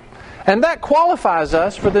now, and that qualifies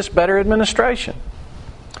us for this better administration,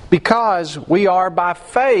 because we are by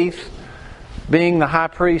faith being the high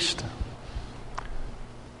priest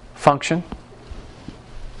function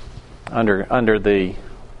under the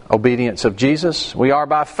obedience of Jesus. We are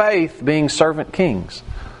by faith being servant kings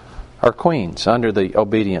or queens under the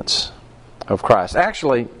obedience of Christ.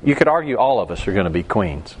 Actually, you could argue all of us are going to be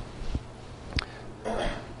queens.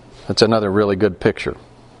 That's another really good picture.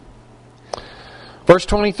 Verse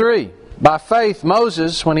 23. By faith,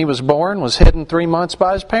 Moses, when he was born, was hidden 3 months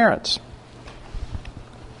by his parents.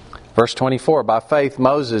 Verse 24. By faith,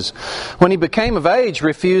 Moses, when he became of age,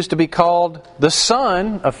 refused to be called the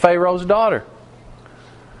son of Pharaoh's daughter.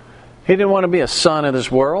 He didn't want to be a son of this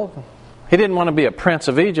world. He didn't want to be a prince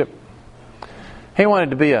of Egypt. He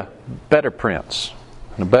wanted to be a better prince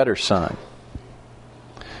and a better son.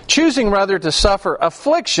 Choosing rather to suffer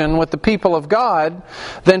affliction with the people of God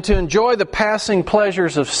than to enjoy the passing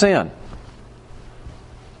pleasures of sin.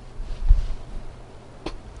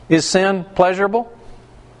 Is sin pleasurable?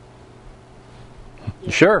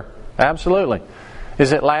 Sure, absolutely.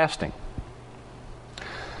 Is it lasting?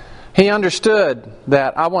 He understood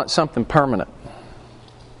that I want something permanent.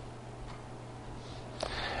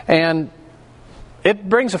 And it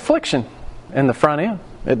brings affliction in the front end.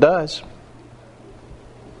 It does.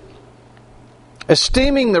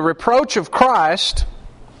 Esteeming the reproach of Christ,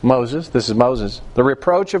 Moses, this is Moses, the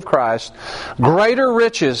reproach of Christ, greater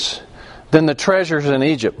riches than the treasures in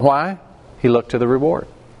Egypt. Why? He looked to the reward.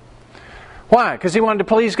 Why? Because he wanted to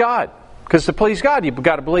please God. Because to please God, you've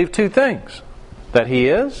got to believe two things. That He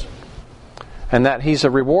is, and that He's a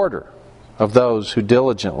rewarder of those who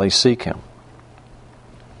diligently seek Him.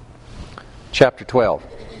 Chapter 12.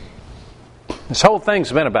 This whole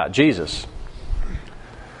thing's been about Jesus.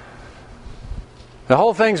 The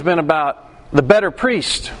whole thing's been about the better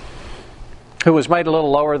priest, who was made a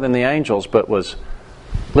little lower than the angels, but was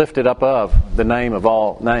lifted up above the name of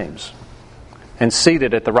all names, and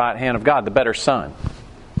seated at the right hand of God, the better Son,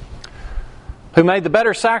 who made the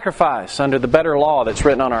better sacrifice under the better law that's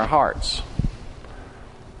written on our hearts,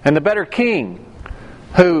 and the better King,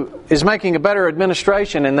 who is making a better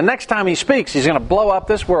administration, and the next time He speaks, He's going to blow up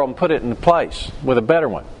this world and put it in place with a better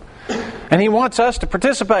one. And He wants us to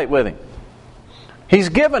participate with Him. He's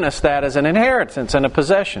given us that as an inheritance and a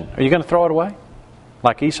possession. Are you going to throw it away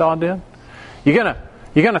like Esau did? You're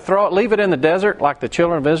going to throw it, leave it in the desert like the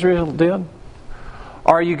children of Israel did?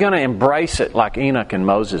 Or are you going to embrace it like Enoch and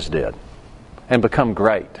Moses did and become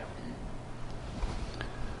great?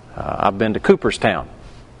 I've been to Cooperstown,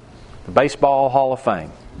 the Baseball Hall of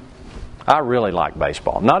Fame. I really like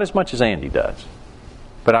baseball. Not as much as Andy does,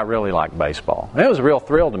 but I really like baseball. And it was a real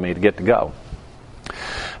thrill to me to get to go.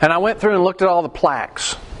 And I went through and looked at all the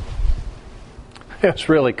plaques. It was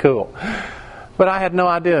really cool. But I had no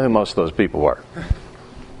idea who most of those people were.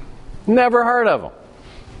 Never heard of them.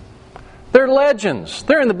 They're legends.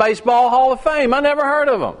 They're in the Baseball Hall of Fame. I never heard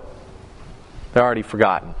of them. They're already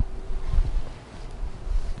forgotten.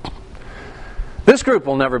 This group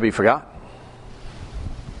will never be forgotten.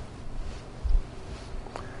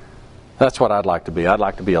 That's what I'd like to be. I'd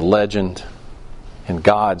like to be a legend in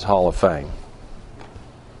God's Hall of Fame.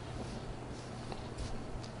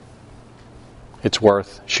 It's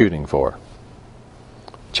worth shooting for.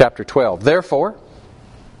 Chapter 12. Therefore,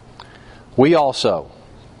 we also,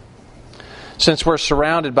 since we're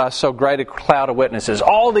surrounded by so great a cloud of witnesses,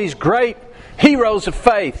 all these great heroes of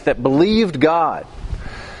faith that believed God,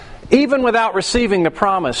 even without receiving the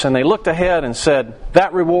promise, and they looked ahead and said,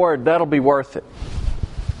 that reward, that'll be worth it.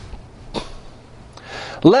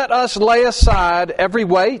 Let us lay aside every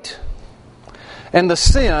weight and the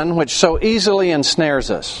sin which so easily ensnares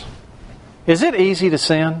us. Is it easy to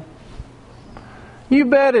sin? You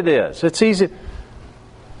bet it is. It's easy.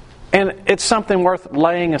 And it's something worth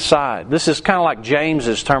laying aside. This is kind of like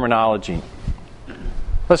James's terminology.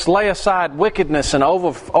 Let's lay aside wickedness and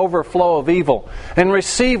overflow of evil and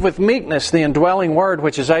receive with meekness the indwelling word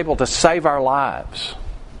which is able to save our lives.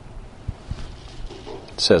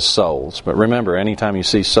 It says souls. But remember, anytime you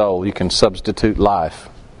see soul, you can substitute life.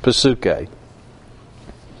 Psuche.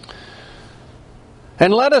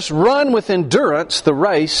 And let us run with endurance the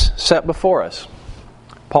race set before us.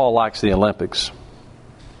 Paul likes the Olympics.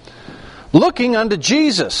 Looking unto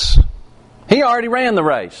Jesus. He already ran the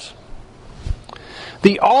race.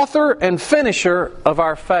 The author and finisher of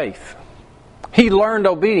our faith. He learned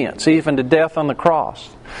obedience, even to death on the cross.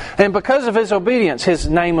 And because of His obedience, His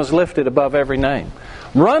name was lifted above every name.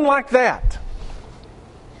 Run like that.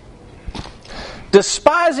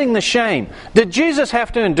 Despising the shame. Did Jesus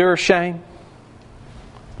have to endure shame?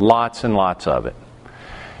 Lots and lots of it.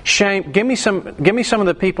 Shame. Give me some of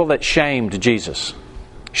the people that shamed Jesus.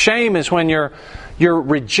 Shame is when you're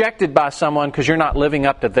rejected by someone because you're not living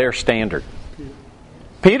up to their standard.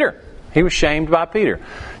 Peter. He was shamed by Peter.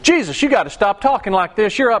 Jesus, you got to stop talking like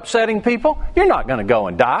this. You're upsetting people. You're not going to go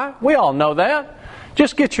and die. We all know that.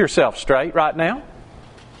 Just get yourself straight right now.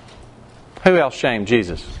 Who else shamed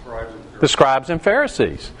Jesus? The scribes and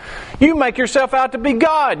Pharisees. You make yourself out to be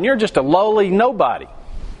God, and you're just a lowly nobody.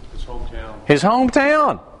 His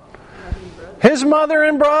hometown. His mother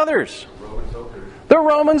and brothers. The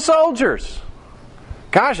Roman soldiers.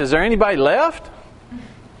 Gosh, is there anybody left?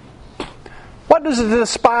 What does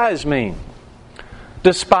despise mean?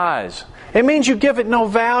 Despise. It means you give it no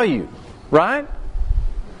value, right?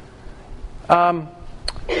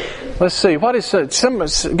 Let's see. What is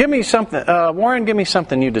it? Give me something. Warren, give me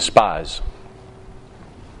something you despise.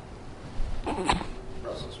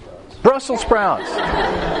 Brussels sprouts.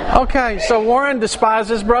 Okay, so Warren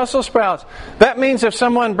despises Brussels sprouts. That means if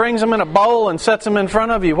someone brings them in a bowl and sets them in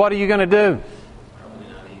front of you, what are you going to do?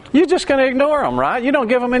 You're just going to ignore them, right? You don't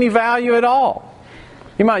give them any value at all.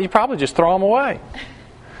 You probably just throw them away.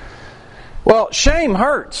 Well, shame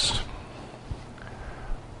hurts.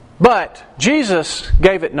 But Jesus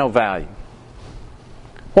gave it no value.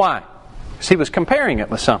 Why? Because He was comparing it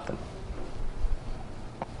with something.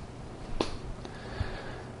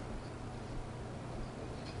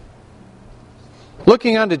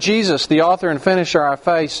 Looking unto Jesus, the author and finisher of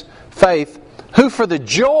our faith, who for the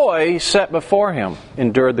joy set before him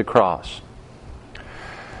endured the cross.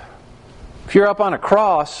 If you're up on a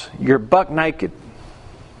cross, you're buck naked.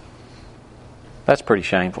 That's pretty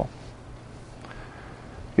shameful.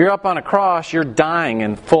 You're up on a cross, you're dying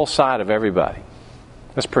in full sight of everybody.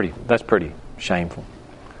 That's pretty shameful.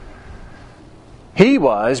 He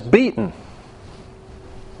was beaten,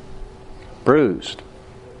 bruised,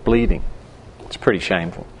 bleeding. It's pretty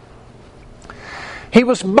shameful. He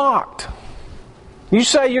was mocked. You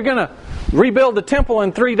say you're going to rebuild the temple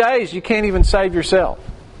in 3 days, you can't even save yourself.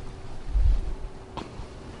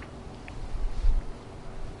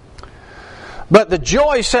 But the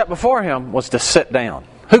joy set before him was to sit down.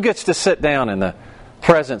 Who gets to sit down in the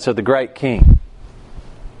presence of the great king?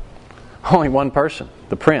 Only one person,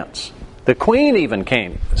 the prince. The queen even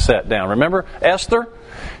sat down. Remember Esther?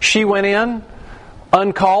 She went in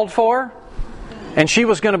uncalled for, and she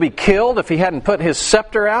was going to be killed if he hadn't put his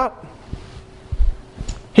scepter out.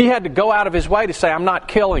 He had to go out of his way to say, I'm not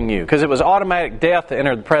killing you, because it was automatic death to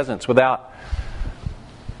enter the presence without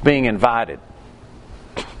being invited.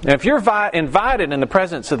 And if you're invited in the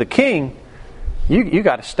presence of the king, you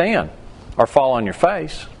got to stand or fall on your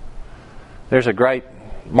face. There's a great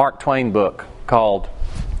Mark Twain book called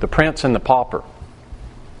The Prince and the Pauper.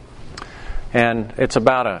 And it's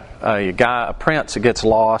about a prince that gets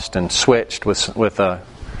lost and switched with a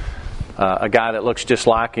guy that looks just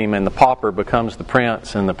like him, and the pauper becomes the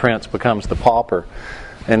prince, and the prince becomes the pauper.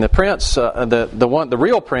 And the prince, the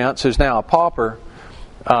real prince, who's now a pauper,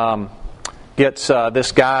 gets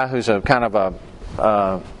this guy who's a kind of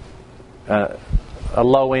a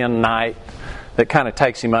low-end knight that kind of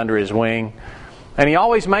takes him under his wing, and he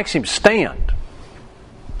always makes him stand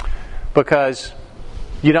because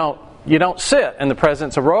you don't sit in the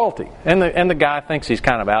presence of royalty. And the guy thinks he's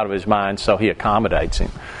kind of out of his mind, so he accommodates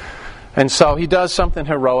him. And so he does something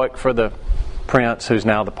heroic for the prince, who's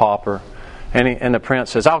now the pauper. And the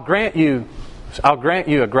prince says, I'll grant you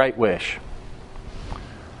a great wish.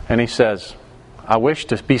 And he says, I wish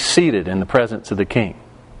to be seated in the presence of the king.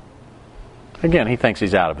 Again, he thinks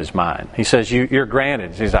he's out of his mind. He says, you're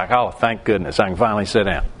granted. He's like, oh, thank goodness, I can finally sit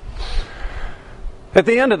down. At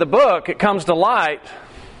the end of the book, it comes to light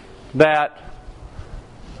that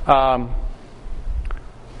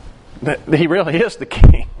he really is the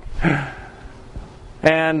king.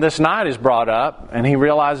 And this knight is brought up, and he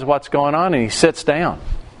realizes what's going on, and he sits down.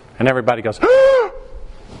 And everybody goes, ah!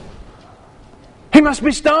 He must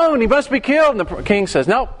be stoned, he must be killed. And the king says,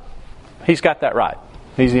 nope, he's got that right.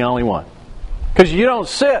 He's the only one. Because you don't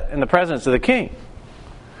sit in the presence of the king.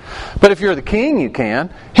 But if you're the king, you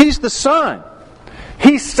can. He's the son.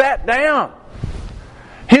 He sat down.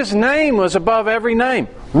 His name was above every name.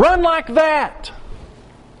 Run like that.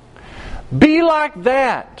 Be like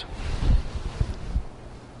that.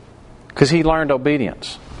 Because he learned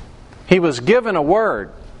obedience. He was given a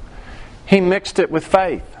word. He mixed it with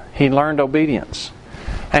faith. He learned obedience.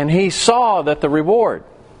 And he saw that the reward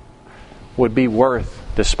would be worth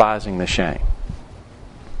despising the shame.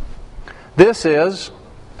 This is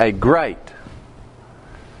a great,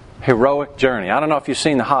 heroic journey. I don't know if you've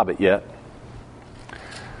seen The Hobbit yet,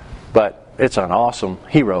 but it's an awesome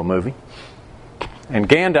hero movie. And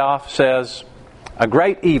Gandalf says, a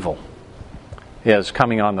great evil is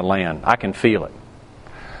coming on the land. I can feel it.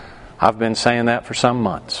 I've been saying that for some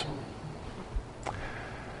months.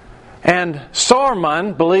 And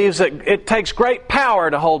Saruman believes that it takes great power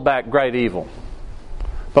to hold back great evil.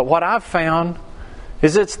 But what I've found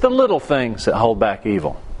is it's the little things that hold back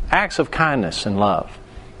evil. Acts of kindness and love.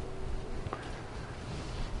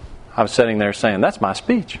 I was sitting there saying, that's my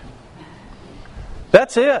speech.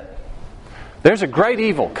 That's it. There's a great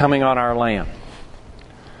evil coming on our land.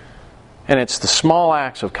 And it's the small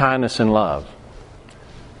acts of kindness and love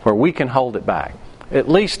where we can hold it back, at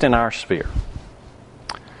least in our sphere.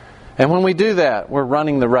 And when we do that, we're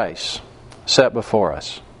running the race set before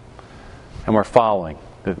us. And we're following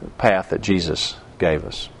the path that Jesus gave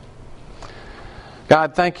us.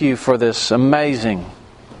 God, thank you for this amazing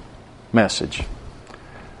message.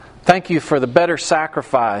 Thank you for the better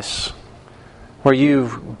sacrifice where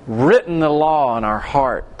you've written the law on our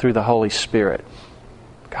heart through the Holy Spirit.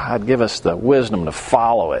 God, give us the wisdom to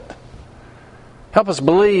follow it. Help us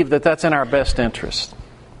believe that that's in our best interest.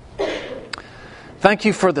 Thank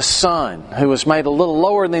you for the Son who was made a little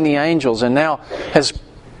lower than the angels and now has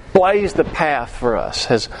blazed the path for us,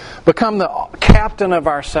 has become the captain of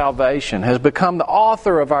our salvation, has become the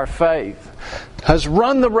author of our faith, has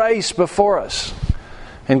run the race before us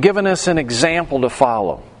and given us an example to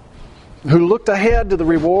follow, who looked ahead to the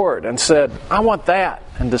reward and said, I want that,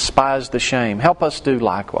 and despised the shame. Help us do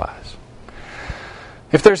likewise.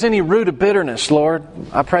 If there's any root of bitterness, Lord,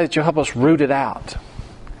 I pray that you'll help us root it out.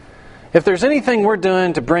 If there's anything we're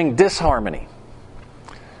doing to bring disharmony,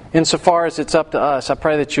 insofar as it's up to us, I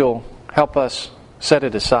pray that you'll help us set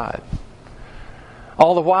it aside.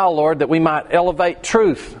 All the while, Lord, that we might elevate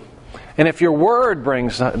truth. And if your word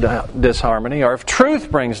brings disharmony, or if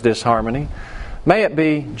truth brings disharmony, may it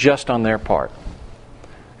be just on their part,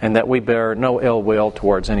 and that we bear no ill will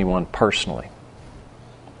towards anyone personally.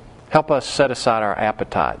 Help us set aside our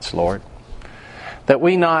appetites, Lord, that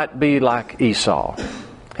we not be like Esau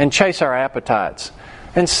and chase our appetites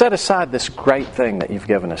and set aside this great thing that you've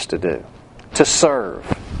given us to do, to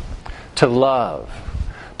serve, to love,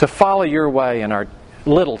 to follow your way in our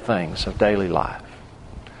little things of daily life.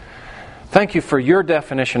 Thank you for your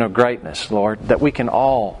definition of greatness, Lord, that we can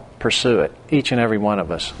all pursue it, each and every one of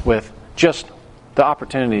us, with just the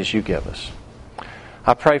opportunities you give us.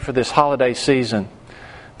 I pray for this holiday season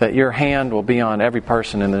that your hand will be on every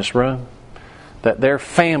person in this room, that their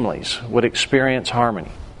families would experience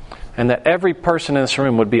harmony, and that every person in this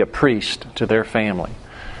room would be a priest to their family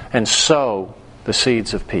and sow the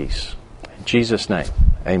seeds of peace. In Jesus' name,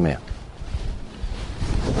 amen.